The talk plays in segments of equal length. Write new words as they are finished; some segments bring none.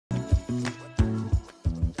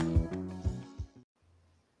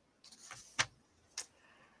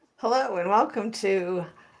Hello and welcome to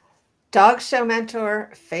Dog Show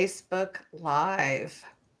Mentor Facebook Live.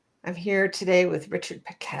 I'm here today with Richard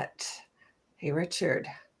Paquette. Hey, Richard.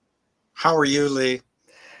 How are you, Lee?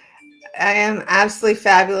 I am absolutely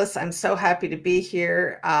fabulous. I'm so happy to be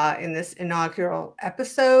here in this inaugural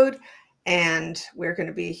episode. And we're going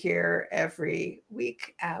to be here every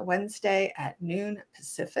week, Wednesday at noon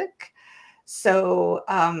Pacific. So,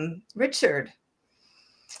 Richard,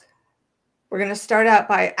 we're going to start out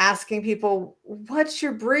by asking people, what's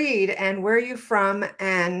your breed and where are you from?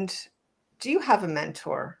 And do you have a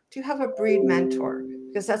mentor? Do you have a breed mentor?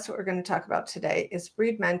 Because that's what we're going to talk about today is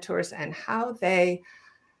breed mentors and how they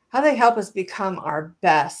help us become our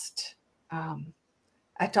best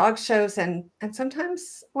at dog shows and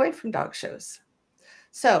sometimes away from dog shows.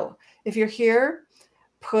 So if you're here,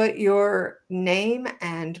 put your name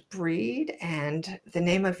and breed and the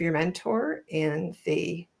name of your mentor in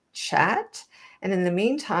the chat. And in the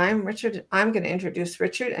meantime, Richard, I'm going to introduce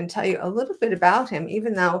Richard and tell you a little bit about him,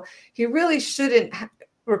 even though he really shouldn't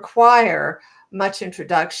require much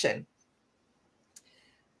introduction.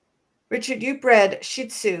 Richard, you bred Shih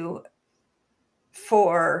Tzu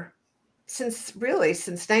since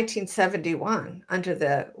 1971 under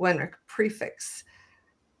the Wenrick prefix.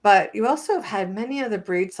 But you also have had many other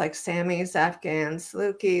breeds like Sammies, Afghans,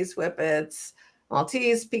 Salukis, Whippets,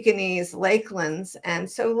 Maltese, Pekingese, Lakelands.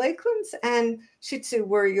 And so Lakelands and Shih Tzu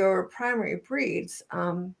were your primary breeds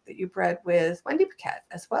that you bred with Wendy Paquette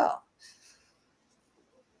as well.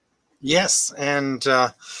 Yes, and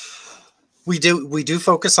we do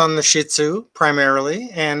focus on the Shih Tzu primarily,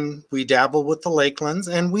 and we dabble with the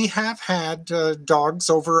Lakelands, and we have had dogs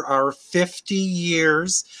over our 50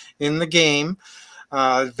 years in the game.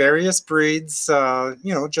 Various breeds,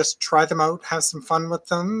 just try them out, have some fun with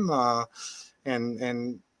them,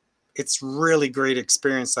 and it's really great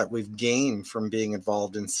experience that we've gained from being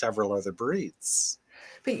involved in several other breeds.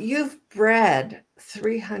 But you've bred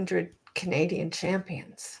 300 Canadian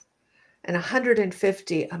champions and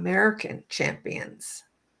 150 American champions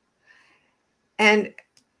and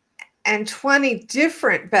 20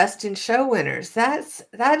 different best in show winners.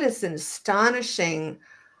 That is an astonishing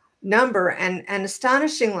number and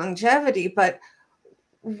astonishing longevity. But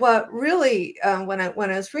what really, when I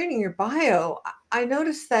was reading your bio, I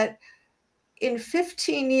noticed that in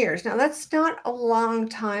 15 years, now that's not a long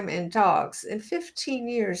time in dogs, in 15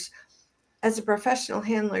 years as a professional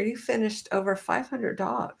handler, you finished over 500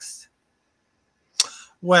 dogs.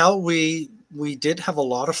 Well, we did have a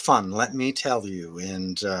lot of fun, let me tell you,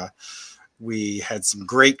 and we had some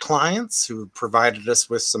great clients who provided us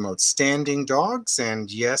with some outstanding dogs,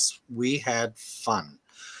 and yes, we had fun.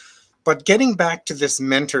 But getting back to this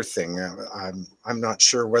mentor thing, I'm not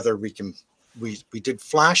sure whether we did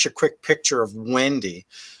flash a quick picture of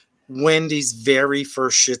Wendy's very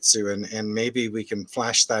first Shih Tzu, and maybe we can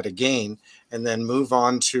flash that again and then move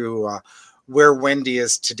on to where Wendy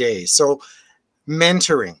is today. So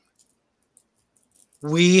mentoring.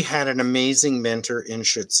 We had an amazing mentor in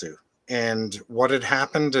Shih Tzu. And what had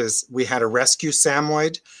happened is we had a rescue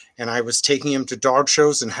Samoyed, and I was taking him to dog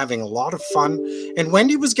shows and having a lot of fun. And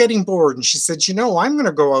Wendy was getting bored, and she said, I'm going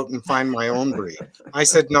to go out and find my own breed. I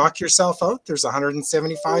said, knock yourself out. There's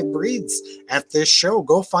 175 breeds at this show.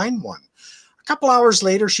 Go find one. A couple hours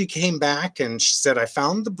later, she came back and she said, I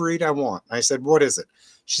found the breed I want. I said, what is it?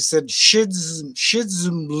 She said, Shih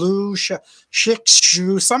Tzu Blue, Shih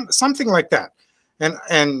Tzu, something like that.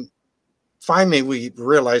 And finally, we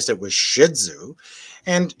realized it was Shih Tzu,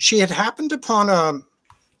 and she had happened upon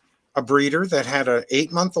a breeder that had an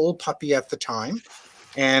 8-month-old puppy at the time.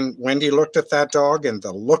 And Wendy looked at that dog, and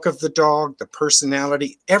the look of the dog, the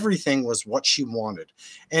personality, everything was what she wanted.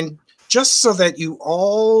 And just so that you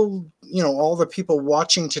all the people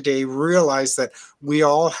watching today realize that we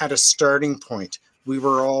all had a starting point. We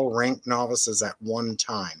were all ranked novices at one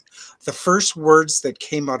time. The first words that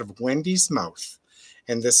came out of Wendy's mouth,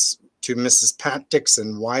 and this to Mrs. Pat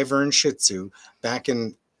Dixon, Wyvern Shih Tzu, back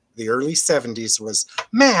in the early 70s was,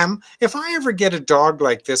 ma'am, if I ever get a dog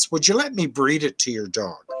like this, would you let me breed it to your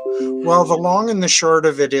dog? Well, the long and the short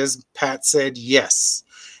of it is, Pat said yes.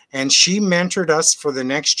 And she mentored us for the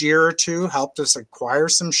next year or two, helped us acquire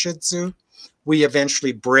some Shih Tzu. We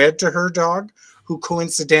eventually bred to her dog, who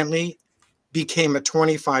coincidentally became a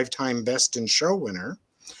 25-time Best in Show winner.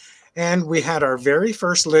 And we had our very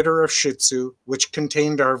first litter of Shih Tzu, which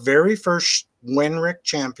contained our very first Wenrick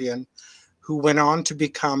champion, who went on to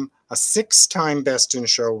become a 6-time Best in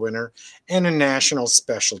Show winner and a national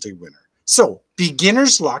specialty winner. So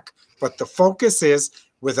beginner's luck, but the focus is,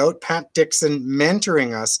 without Pat Dixon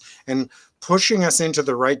mentoring us and pushing us into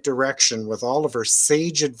the right direction with all of her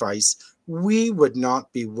sage advice, we would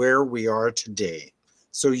not be where we are today.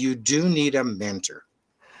 So you do need a mentor.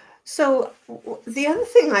 So the other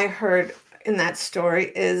thing I heard in that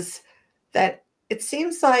story is that it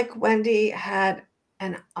seems like Wendy had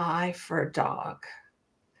an eye for a dog.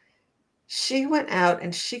 She went out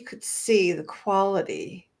and she could see the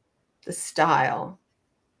quality, the style,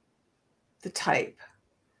 the type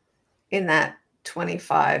in that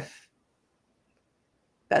 25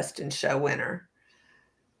 Best in Show winner.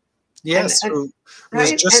 Yes, And who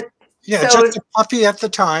was right. just, And yeah, so just a puppy at the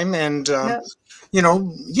time. And, yeah, you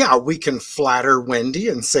know, yeah, we can flatter Wendy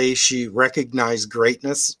and say she recognized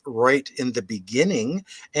greatness right in the beginning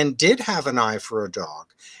and did have an eye for a dog.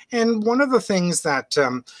 And one of the things that,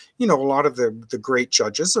 you know, a lot of the great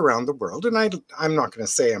judges around the world, and I'm not going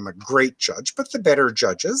to say I'm a great judge, but the better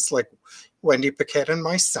judges like Wendy Paquette and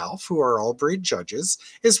myself, who are all breed judges,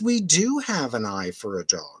 is we do have an eye for a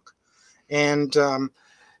dog. And,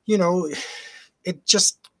 you know, it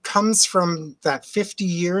just comes from that 50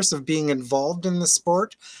 years of being involved in the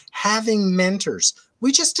sport, having mentors.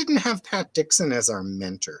 We just didn't have Pat Dixon as our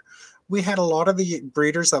mentor. We had a lot of the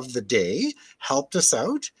breeders of the day helped us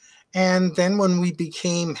out. And then when we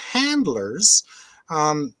became handlers,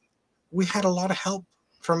 we had a lot of help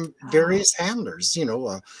from various handlers. You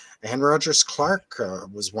know, Anne Rogers Clark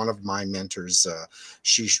was one of my mentors.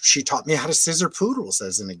 She taught me how to scissor poodles,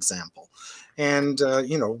 as an example. And,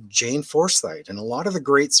 you know, Jane Forsythe and a lot of the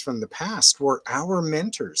greats from the past were our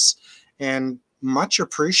mentors, and much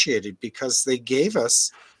appreciated because they gave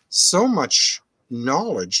us so much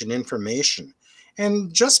knowledge and information.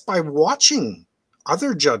 And just by watching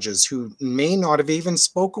other judges who may not have even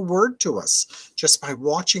spoke a word to us, just by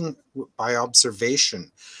watching by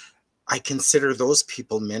observation, I consider those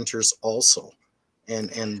people mentors also.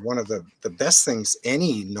 And one of the best things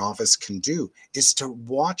any novice can do is to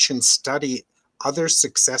watch and study other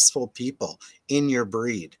successful people in your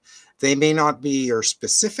breed. They may not be your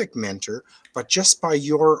specific mentor, but just by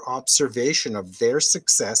your observation of their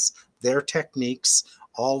success, their techniques,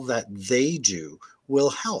 all that they do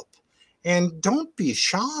will help. And don't be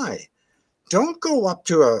shy. Don't go up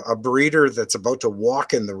to a breeder that's about to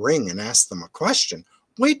walk in the ring and ask them a question.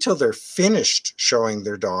 Wait till they're finished showing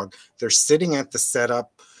their dog. They're sitting at the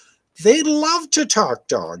setup. They love to talk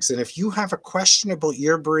dogs. And if you have a question about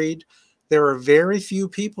your breed, there are very few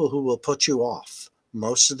people who will put you off.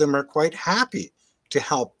 Most of them are quite happy to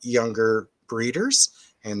help younger breeders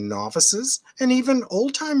and novices, and even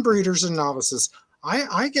old-time breeders and novices.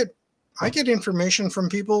 I get information from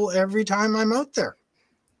people every time I'm out there.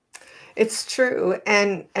 it's true.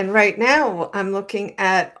 And right now I'm looking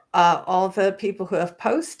at all the people who have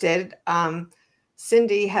posted.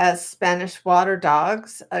 Cindy has Spanish water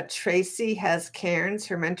dogs. Tracy has Cairns.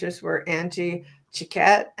 Her mentors were Angie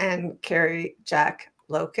Chiquette and Carrie Jack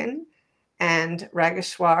Loken. And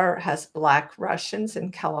Rageshwar has Black Russians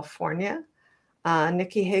in California.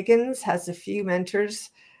 Nikki Higgins has a few mentors,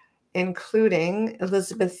 including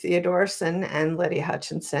Elizabeth Theodorson and Lydia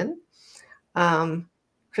Hutchinson.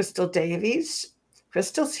 Crystal Davies.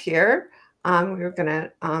 Crystal's here. We're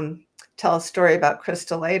going to tell a story about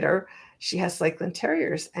Crystal later. She has Lakeland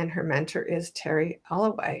Terriers, and her mentor is Terry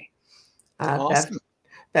Holloway. Awesome.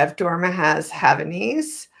 Bev Dorma has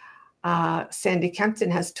Havanese. Sandy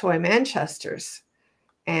Kempton has Toy Manchesters.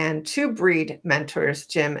 And two breed mentors,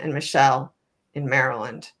 Jim and Michelle in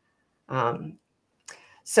Maryland.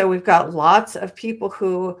 So we've got lots of people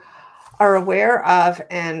who are aware of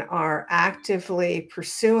and are actively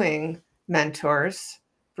pursuing mentors,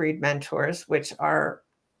 breed mentors, which are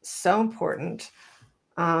so important.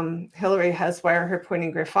 Hillary has Wire Her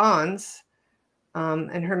Pointing Griffons,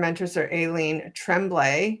 and her mentors are Aileen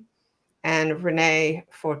Tremblay and Renee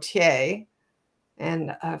Fortier,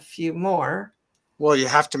 and a few more. Well, you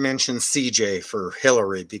have to mention CJ for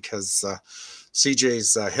Hillary, because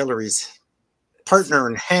CJ's Hillary's partner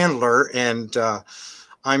and handler, and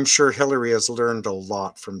I'm sure Hillary has learned a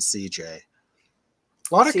lot from CJ.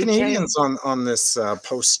 A lot of Canadians on this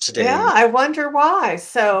post today. Yeah, I wonder why.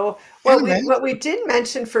 So what we did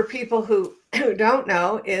mention for people who don't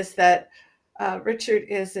know is that Richard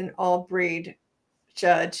is an all-breed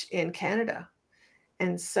judge in Canada.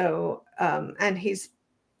 And so, and he's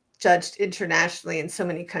judged internationally in so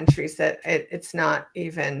many countries that it's not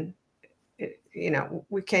even, you know,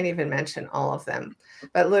 we can't even mention all of them,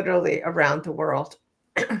 but literally around the world.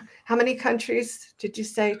 How many countries did you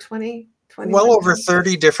say? 20? Well over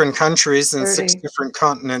 30 different countries and 30. 6 different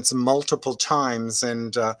continents multiple times.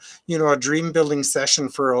 And, you know, a dream building session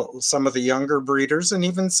for some of the younger breeders, and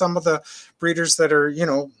even some of the breeders that are, you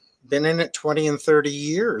know, been in it 20 and 30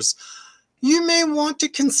 years. you may want to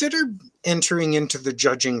consider entering into the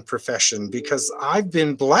judging profession, because I've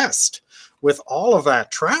been blessed with all of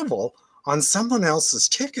that travel on someone else's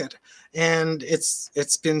ticket. And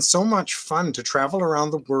it's been so much fun to travel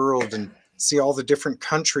around the world and see all the different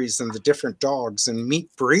countries and the different dogs and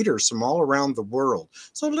meet breeders from all around the world.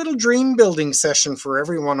 So a little dream building session for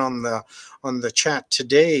everyone on the chat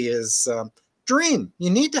today is dream. You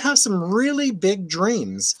need to have some really big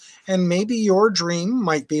dreams. And maybe your dream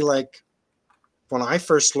might be like when I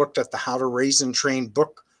first looked at the How to Raise and Train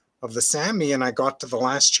book of the Sami and I got to the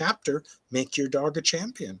last chapter, make your dog a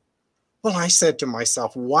champion. Well, I said to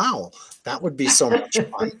myself, wow, that would be so much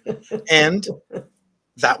fun. And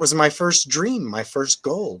that was my first dream. My first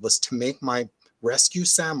goal was to make my rescue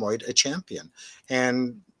Samoyed a champion.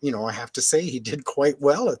 And, you know, I have to say he did quite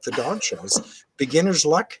well at the dog shows. Beginner's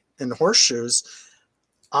luck and horseshoes,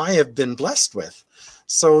 I have been blessed with.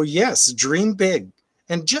 So yes, dream big.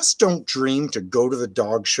 And just don't dream to go to the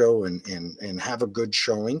dog show and have a good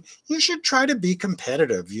showing. You should try to be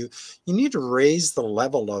competitive. You need to raise the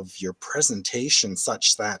level of your presentation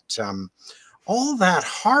such that all that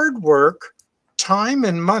hard work, time,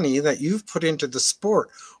 and money that you've put into the sport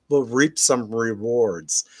will reap some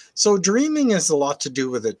rewards. So dreaming has a lot to do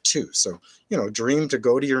with it too. So, you know, dream to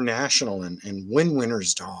go to your national and win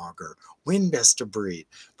winner's dog or win best of breed.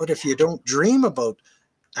 But if you don't dream about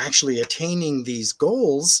actually attaining these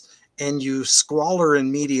goals and you squalor in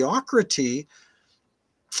mediocrity,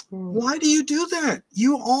 why do you do that?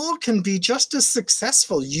 You all can be just as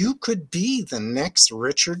successful. You could be the next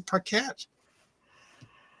Richard Paquette.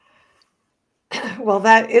 Well,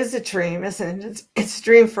 that is a dream, isn't it? It's a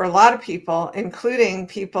dream for a lot of people, including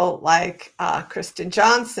people like Kristen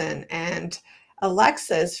Johnson and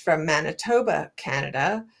Alexis from Manitoba,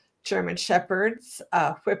 Canada, German Shepherds,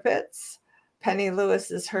 Whippets. Penny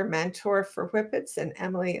Lewis is her mentor for Whippets, and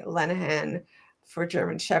Emily Lenahan for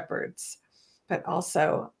German Shepherds, but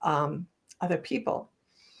also other people.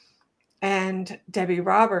 And Debbie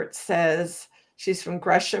Roberts says she's from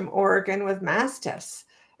Gresham, Oregon with Mastiffs,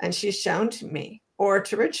 and she's shown to me, or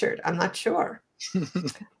to Richard, I'm not sure.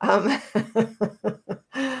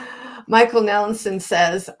 Michael Nelson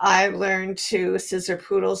says, I learned to scissor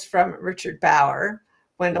poodles from Richard Bauer,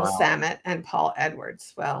 Wendell Samet, and Paul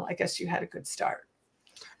Edwards. Well, I guess you had a good start.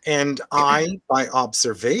 And I, by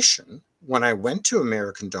observation, when I went to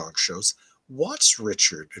American dog shows, watched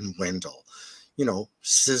Richard and Wendell, you know,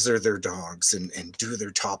 scissor their dogs and do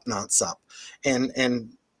their top knots up. And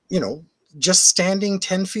you know, just standing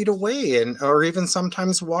 10 feet away or even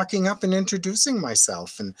sometimes walking up and introducing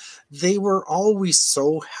myself. And they were always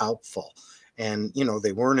so helpful. And, you know,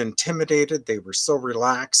 they weren't intimidated. They were so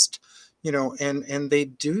relaxed. You know, and they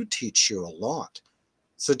do teach you a lot.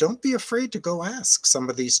 So don't be afraid to go ask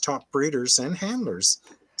some of these top breeders and handlers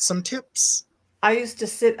some tips. I used to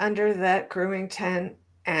sit under that grooming tent,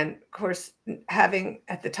 and of course,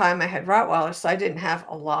 at the time I had Rottweilers, so I didn't have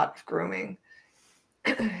a lot of grooming.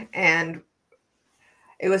 And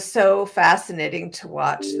it was so fascinating to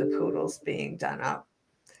watch the poodles being done up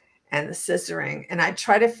and the scissoring. And I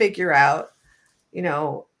try to figure out, you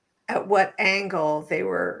know, at what angle they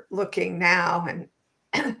were looking now, and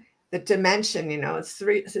the dimension, you know, it's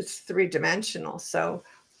three-dimensional. So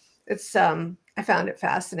it's I found it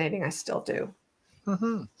fascinating. I still do.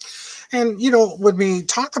 Mm-hmm. And you know, when we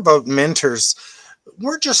talk about mentors,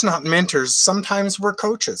 we're just not mentors. Sometimes we're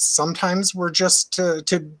coaches. Sometimes we're just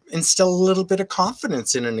to instill a little bit of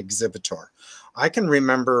confidence in an exhibitor. I can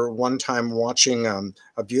remember one time watching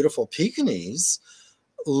a beautiful Pekingese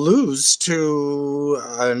lose to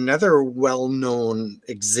another well-known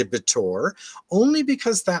exhibitor only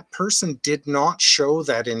because that person did not show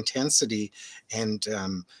that intensity and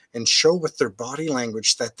show with their body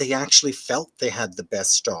language that they actually felt they had the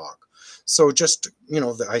best dog. So just, you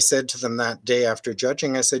know, I said to them that day after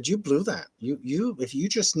judging, I said, you blew that. If you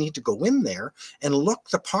just need to go in there and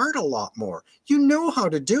look the part a lot more, you know how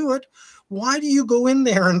to do it. Why do you go in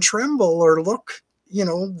there and tremble or look, you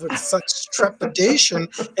know, with such trepidation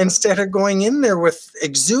instead of going in there with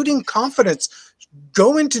exuding confidence?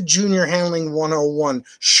 Go into Junior Handling 101,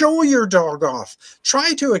 show your dog off,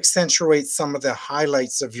 try to accentuate some of the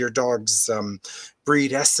highlights of your dog's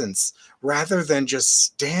breed essence, rather than just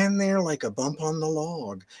stand there like a bump on the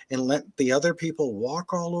log and let the other people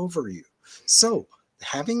walk all over you. So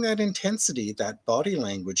having that intensity, that body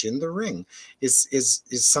language in the ring is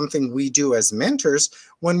something we do as mentors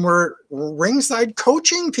when we're ringside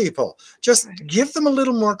coaching people. Just give them a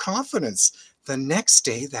little more confidence. The next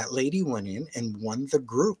day, that lady went in and won the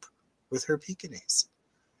group with her Pekingese.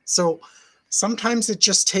 So sometimes it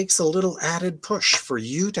just takes a little added push for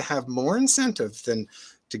you to have more incentive than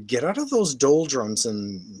to get out of those doldrums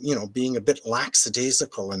and, being a bit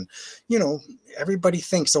lackadaisical. And, everybody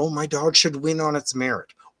thinks, oh, my dog should win on its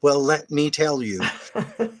merit. Well, let me tell you,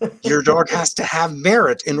 your dog has to have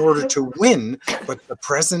merit in order to win, but the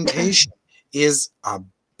presentation is a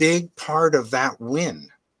big part of that win.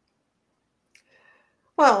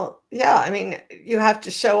 Well, yeah, I mean, you have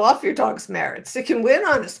to show off your dog's merits. It can win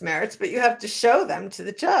on its merits, but you have to show them to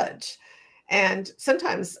the judge. And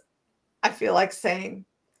sometimes I feel like saying,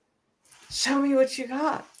 show me what you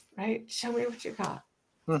got, right? Show me what you got.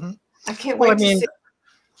 Mm-hmm. I can't wait to see.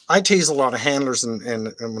 I tease a lot of handlers and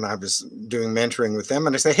when I was doing mentoring with them,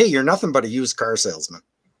 and I say, hey, you're nothing but a used car salesman.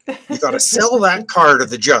 You got to sell that car to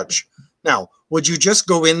the judge. Now, would you just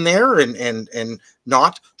go in there and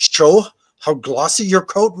not show how glossy your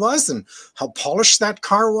coat was and how polished that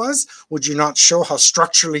car was? Would you not show how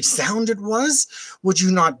structurally sound it was? Would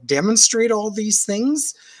you not demonstrate all these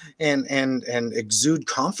things and exude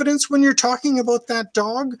confidence when you're talking about that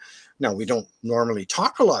dog? Now, we don't normally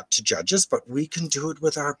talk a lot to judges, but we can do it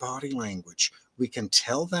with our body language. We can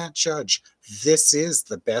tell that judge, this is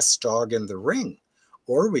the best dog in the ring.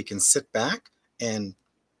 Or we can sit back and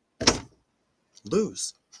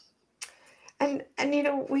lose. And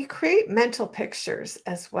we create mental pictures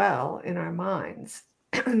as well in our minds.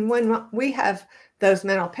 And when we have those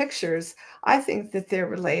mental pictures, I think that they're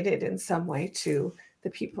related in some way to the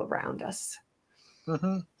people around us.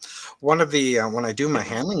 Mm-hmm. One of the, when I do my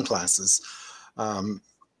handling classes,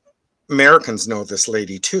 Americans know this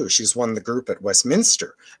lady too. She's won the group at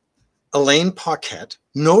Westminster. Elaine Paquette,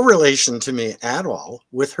 no relation to me at all,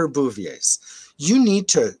 with her Bouviers. You need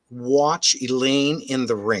to watch Elaine in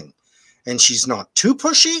the ring. And she's not too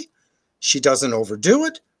pushy. She doesn't overdo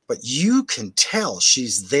it, but you can tell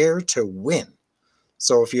she's there to win.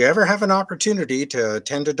 So if you ever have an opportunity to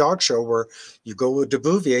attend a dog show where you go with de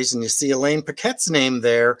Bouviers and you see Elaine Paquette's name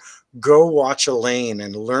there, go watch Elaine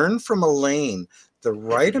and learn from Elaine the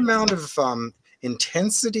right amount of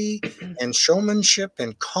intensity and showmanship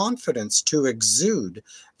and confidence to exude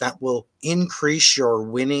that will increase your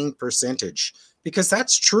winning percentage. Because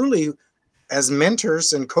that's truly, as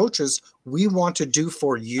mentors and coaches, we want to do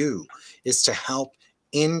for you, is to help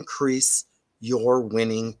increase your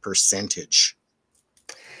winning percentage.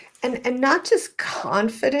 And not just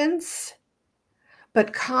confidence,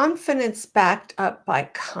 but confidence backed up by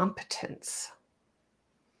competence,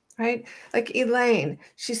 right? Like Elaine,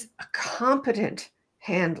 she's a competent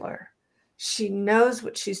handler. She knows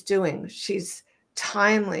what she's doing. She's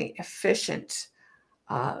timely, efficient.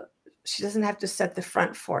 She doesn't have to set the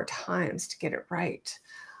front 4 times to get it right.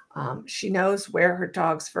 She knows where her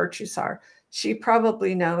dog's virtues are. She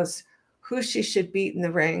probably knows who she should beat in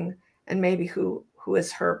the ring and maybe who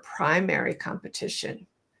is her primary competition,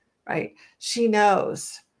 right? She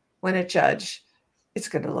knows when a judge is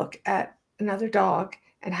going to look at another dog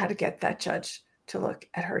and how to get that judge to look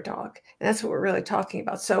at her dog. And that's what we're really talking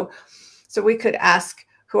about. So we could ask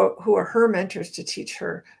who are her mentors to teach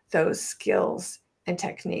her those skills and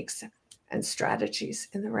techniques and strategies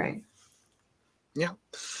in the ring. Yeah.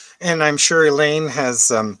 And I'm sure Elaine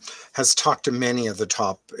has talked to many of the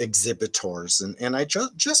top exhibitors, and I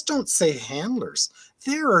just don't say handlers.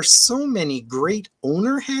 There are so many great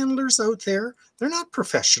owner handlers out there. They're not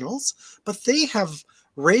professionals, but they have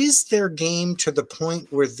raised their game to the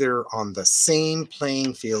point where they're on the same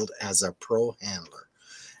playing field as a pro handler.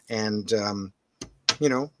 And,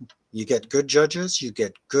 you get good judges, you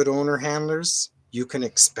get good owner handlers, you can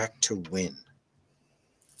expect to win.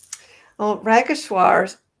 Well,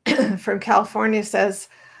 Rageshwar from California says,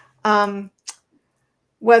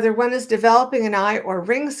 whether one is developing an eye or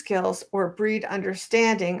ring skills or breed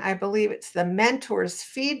understanding, I believe it's the mentor's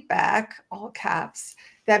feedback, all caps,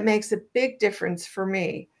 that makes a big difference for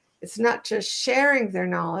me. It's not just sharing their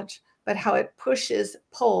knowledge, but how it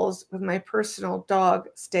pulls with my personal dog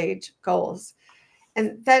stage goals.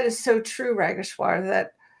 And that is so true, Rageshwar,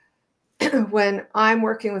 that when I'm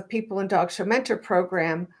working with people in Dog Show Mentor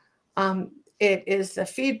Program, it is the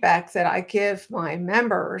feedback that I give my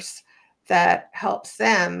members that helps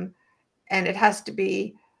them, and it has to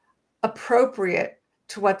be appropriate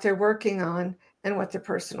to what they're working on and what their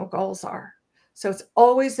personal goals are. So it's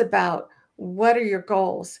always about, what are your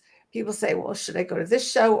goals? People say, well, should I go to this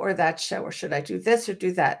show or that show, or should I do this or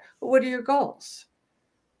do that? But what are your goals?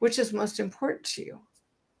 Which is most important to you?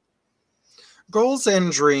 Goals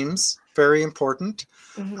and dreams, very important.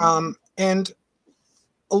 Mm-hmm. And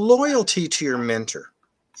loyalty to your mentor.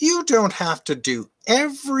 You don't have to do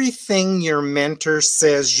everything your mentor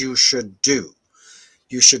says you should do.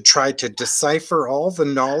 You should try to decipher all the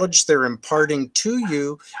knowledge they're imparting to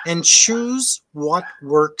you and choose what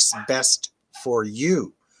works best for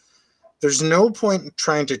you. There's no point in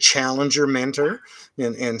trying to challenge your mentor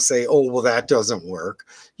and say, oh, well, that doesn't work.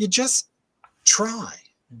 You just try,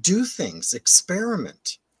 do things,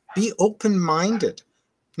 experiment, be open-minded.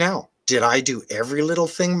 Now, did I do every little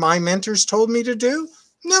thing my mentors told me to do?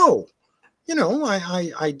 No.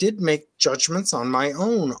 I did make judgments on my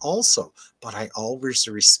own also, but I always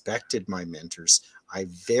respected my mentors. I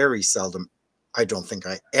very seldom, I don't think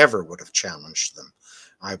I ever would have challenged them.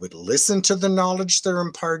 I would listen to the knowledge they're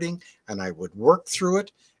imparting, and I would work through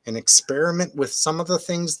it and experiment with some of the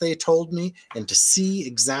things they told me, and to see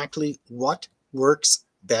exactly what works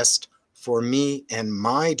best for me and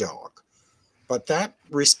my dog. But that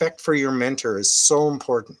respect for your mentor is so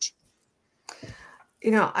important.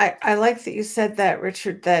 I like that you said that,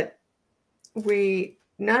 Richard, that we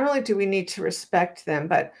not only do we need to respect them,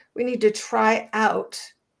 but we need to try out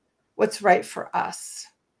what's right for us.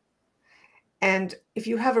 And if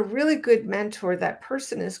you have a really good mentor, that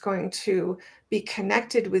person is going to be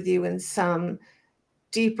connected with you in some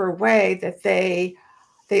deeper way, that they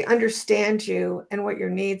understand you and what your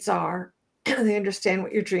needs are. They understand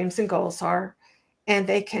what your dreams and goals are, and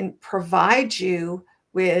they can provide you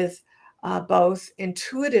with both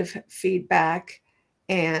intuitive feedback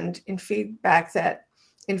and in feedback that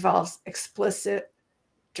involves explicit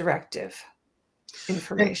directive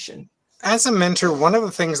information. As a mentor, one of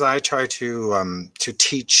the things I try to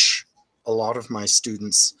teach a lot of my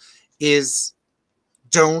students is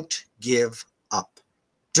don't give up.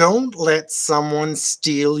 Don't let someone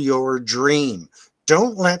steal your dream.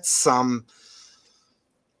 Don't let some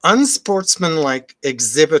unsportsmanlike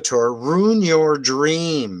exhibitor ruin your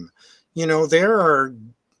dream. The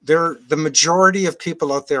majority of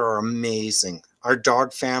people out there are amazing. Our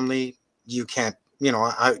dog family, you can't,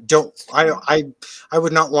 I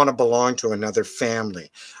would not want to belong to another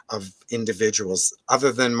family of individuals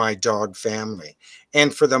other than my dog family.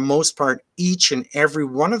 And for the most part, each and every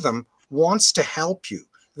one of them wants to help you.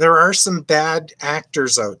 There are some bad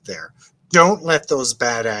actors out there. Don't let those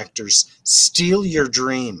bad actors steal your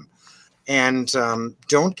dream. And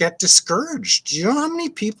don't get discouraged. Do you know how many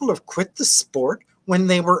people have quit the sport when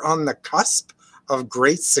they were on the cusp of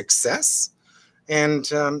great success? And,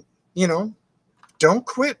 don't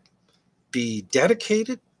quit. Be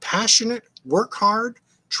dedicated, passionate, work hard,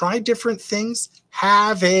 try different things,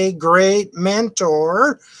 have a great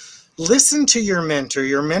mentor. Listen to your mentor.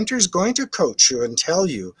 Your mentor's going to coach you and tell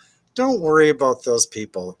you, don't worry about those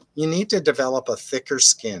people. You need to develop a thicker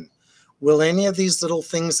skin. Will any of these little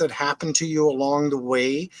things that happened to you along the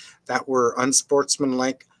way that were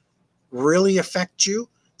unsportsmanlike really affect you?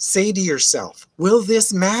 Say to yourself, will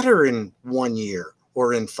this matter in 1 year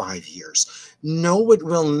or in 5 years? No, it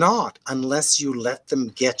will not unless you let them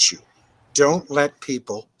get you. Don't let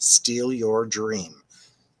people steal your dream.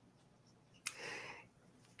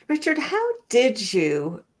 Richard, how did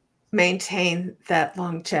you maintain that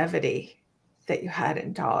longevity that you had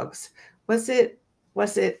in dogs? Was it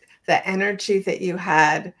the energy that you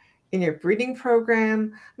had in your breeding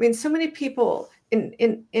program? I mean, so many people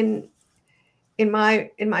in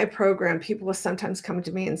my program, people will sometimes come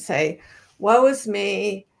to me and say, woe is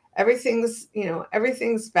me, everything's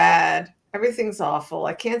bad, everything's awful,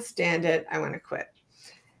 I can't stand it, I want to quit.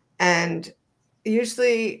 And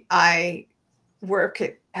usually I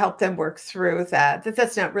help them work through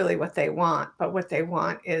that's not really what they want, but what they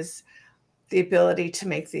want is the ability to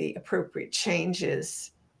make the appropriate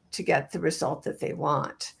changes to get the result that they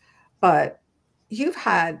want. But you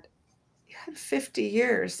had 50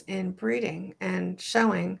 years in breeding and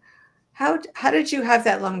showing. How did you have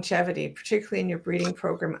that longevity, particularly in your breeding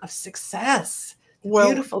program of success? Well,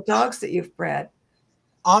 beautiful dogs that you've bred.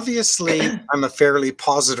 Obviously, I'm a fairly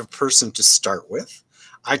positive person to start with.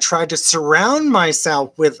 I try to surround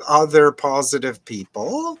myself with other positive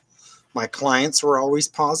people. My clients were always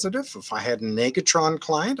positive. If I had a Negatron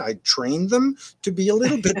client, I'd train them to be a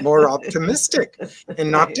little bit more optimistic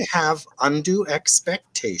and not to have undue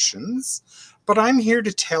expectations. But I'm here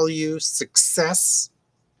to tell you success.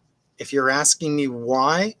 If you're asking me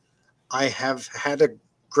why I have had a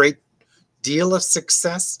great deal of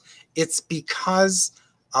success, it's because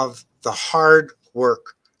of the hard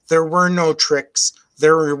work. There were no tricks.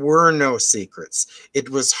 There were no secrets. It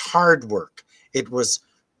was hard work. It was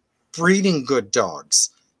breeding good dogs,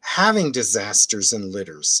 having disasters in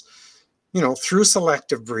litters, through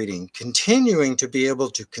selective breeding, continuing to be able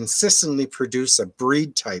to consistently produce a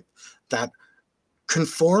breed type that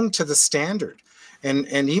conformed to the standard. And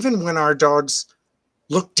even when our dogs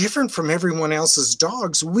looked different from everyone else's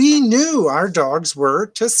dogs, we knew our dogs were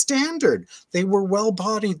to standard. They were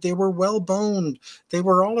well-bodied, they were well-boned, they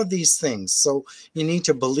were all of these things. So you need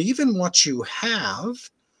to believe in what you have,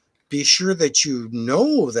 Be sure that you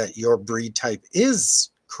know that your breed type is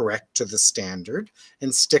correct to the standard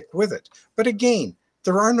and stick with it. But again,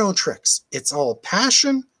 there are no tricks. It's all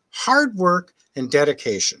passion, hard work, and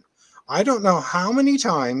dedication. I don't know how many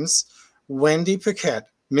times Wendy Paquette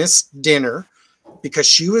missed dinner because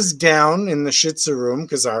she was down in the Shih Tzu room,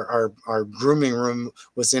 because our grooming room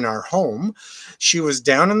was in our home. She was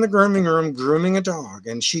down in the grooming room grooming a dog,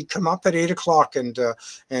 and she'd come up at 8 o'clock, and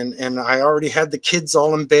I already had the kids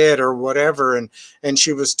all in bed or whatever, and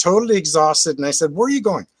she was totally exhausted. And I said, "Where are you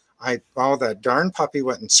going?" "Oh, that darn puppy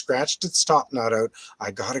went and scratched its top knot out.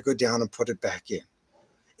 I got to go down and put it back in."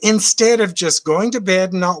 Instead of just going to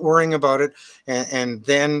bed and not worrying about it, and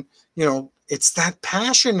then, it's that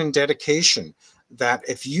passion and dedication that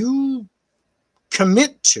if you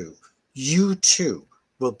commit to, you too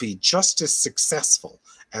will be just as successful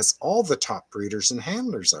as all the top breeders and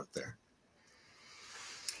handlers out there.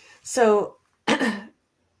 So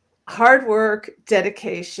hard work,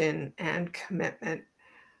 dedication, and commitment.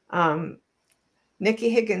 Nikki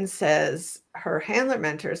Higgins says her handler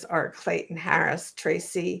mentors are Clayton Harris,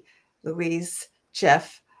 Tracy, Louise,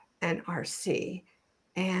 Jeff, and RC.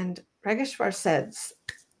 And Regeshwar says,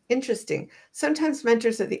 interesting. Sometimes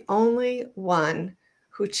mentors are the only one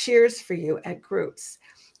who cheers for you at groups.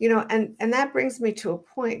 And that brings me to a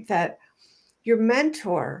point that your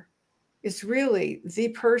mentor is really the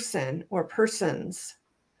person or persons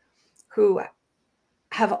who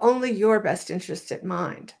have only your best interest at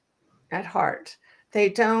mind, at heart. They're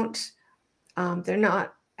not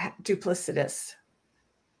duplicitous.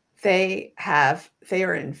 They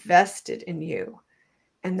are invested in you.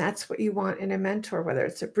 And that's what you want in a mentor, whether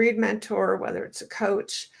it's a breed mentor, whether it's a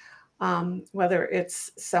coach, whether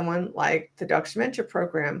it's someone like the Dog's Mentor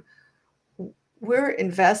program. We're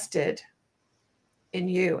invested in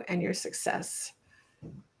you and your success.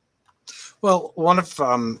 Well, one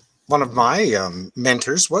of my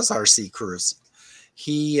mentors was RC Cruz.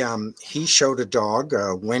 He showed a dog,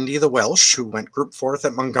 Wendy the Welsh, who went Group 4th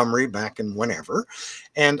at Montgomery back in whenever,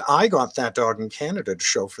 and I got that dog in Canada to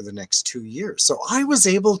show for the next 2 years. So I was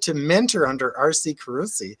able to mentor under RC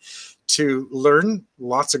Carusi to learn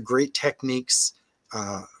lots of great techniques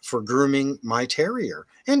for grooming my terrier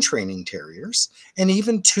and training terriers. And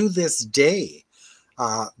even to this day,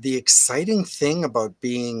 the exciting thing about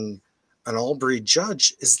being an all-breed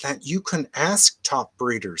judge is that you can ask top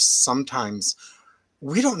breeders sometimes,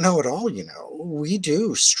 "We don't know it all, we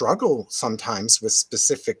do struggle sometimes with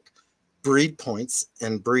specific breed points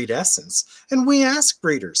and breed essence." And we ask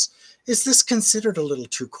breeders, "Is this considered a little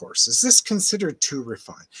too coarse? Is this considered too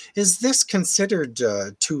refined? Is this considered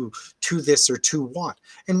too this or too what?"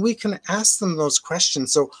 And we can ask them those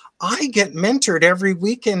questions. So I get mentored every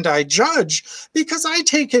weekend I judge, because I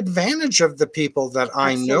take advantage of the people that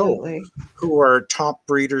I Absolutely. know who are top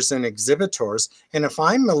breeders and exhibitors. And if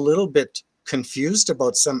I'm a little bit confused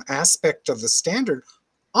about some aspect of the standard,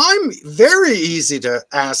 I'm very easy to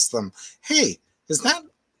ask them, "Hey, is that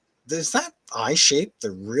eye shape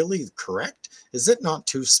really correct? Is it not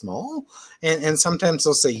too small?" And sometimes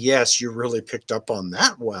they'll say, "Yes, you really picked up on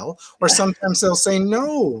that well." Or sometimes they'll say,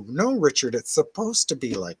 "No, Richard, it's supposed to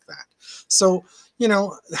be like that." So,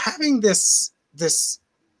 having this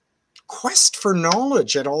quest for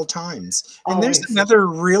knowledge at all times. And there's another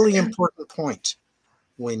really important point.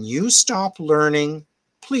 When you stop learning,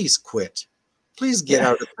 please quit. Please get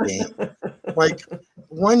out of the game. Like,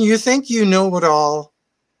 when you think you know it all,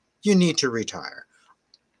 you need to retire.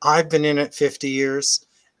 I've been in it 50 years.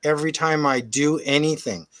 Every time I do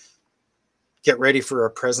anything, get ready for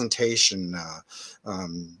a presentation,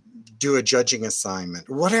 do a judging assignment,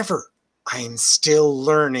 whatever, I'm still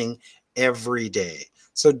learning every day.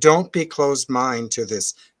 So don't be closed-minded to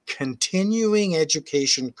this continuing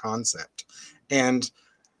education concept. And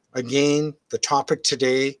again, the topic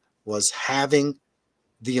today was having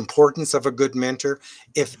the importance of a good mentor.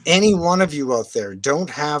 If any one of you out there don't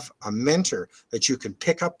have a mentor that you can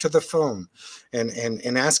pick up to the phone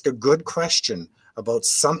and ask a good question about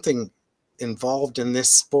something involved in this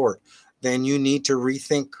sport, then you need to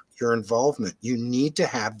rethink your involvement. You need to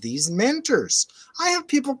have these mentors. I have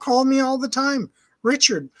people call me all the time,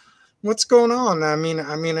 "Richard, what's going on?" I mean,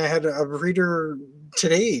 I had a breeder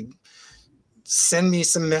today send me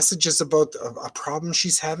some messages about a problem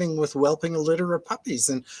she's having with whelping a litter of puppies.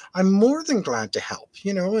 And I'm more than glad to help,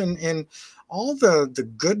 and all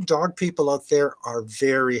the good dog people out there are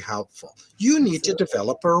very helpful. You need to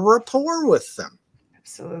develop a rapport with them.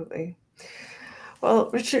 Absolutely. Well,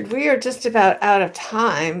 Richard, we are just about out of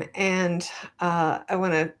time. And I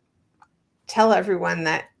want to tell everyone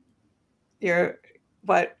that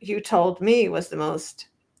what you told me was the most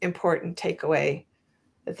important takeaway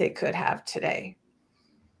that they could have today.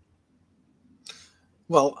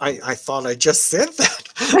 Well, I thought I just said that.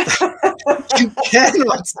 You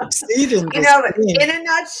cannot succeed in You this know, but game. in a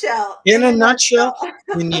nutshell, In a nutshell,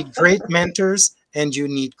 you need great mentors and you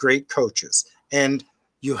need great coaches. And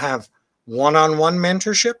you have one-on-one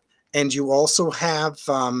mentorship, and you also have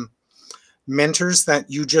mentors that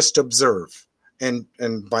you just observe. And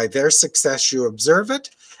by their success, you observe it.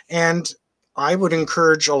 And I would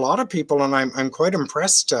encourage a lot of people, and I'm quite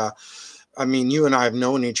impressed. I mean, you and I have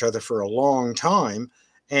known each other for a long time,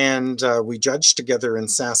 and we judged together in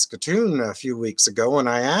Saskatoon a few weeks ago, and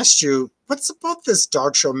I asked you, what's about this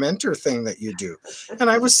dog show mentor thing that you do? And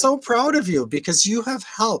I was so proud of you because you have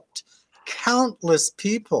helped countless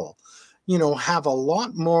people, you know, have a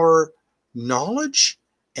lot more knowledge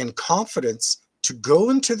and confidence to go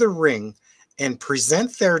into the ring and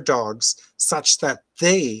present their dogs such that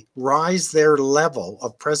they rise their level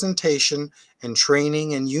of presentation and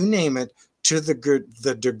training and you name it to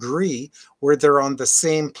the degree where they're on the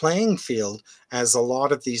same playing field as a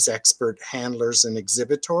lot of these expert handlers and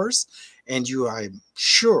exhibitors. And you, I'm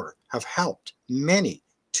sure, have helped many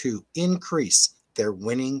to increase their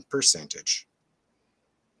winning percentage.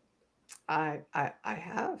 I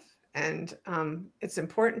have. And it's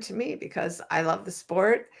important to me because I love the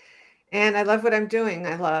sport and I love what I'm doing.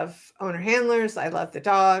 I love owner handlers. I love the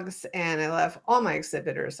dogs and I love all my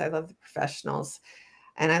exhibitors. I love the professionals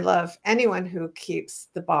and I love anyone who keeps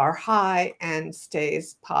the bar high and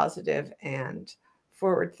stays positive and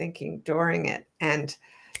forward thinking during it. And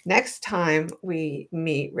next time we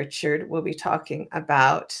meet, Richard, we'll be talking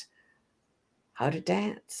about how to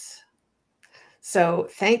dance. So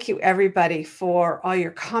thank you, everybody, for all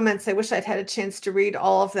your comments. I wish I'd had a chance to read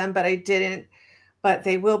all of them, but I didn't. But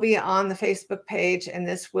they will be on the Facebook page, and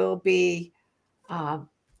this will be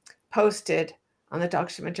posted on the Dog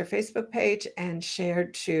Show Mentor Facebook page and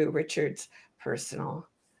shared to Richard's personal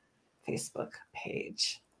Facebook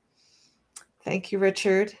page. Thank you,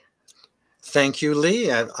 Richard. Thank you,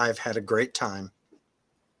 Lee. I've had a great time.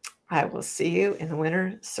 I will see you in the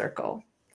winner's circle.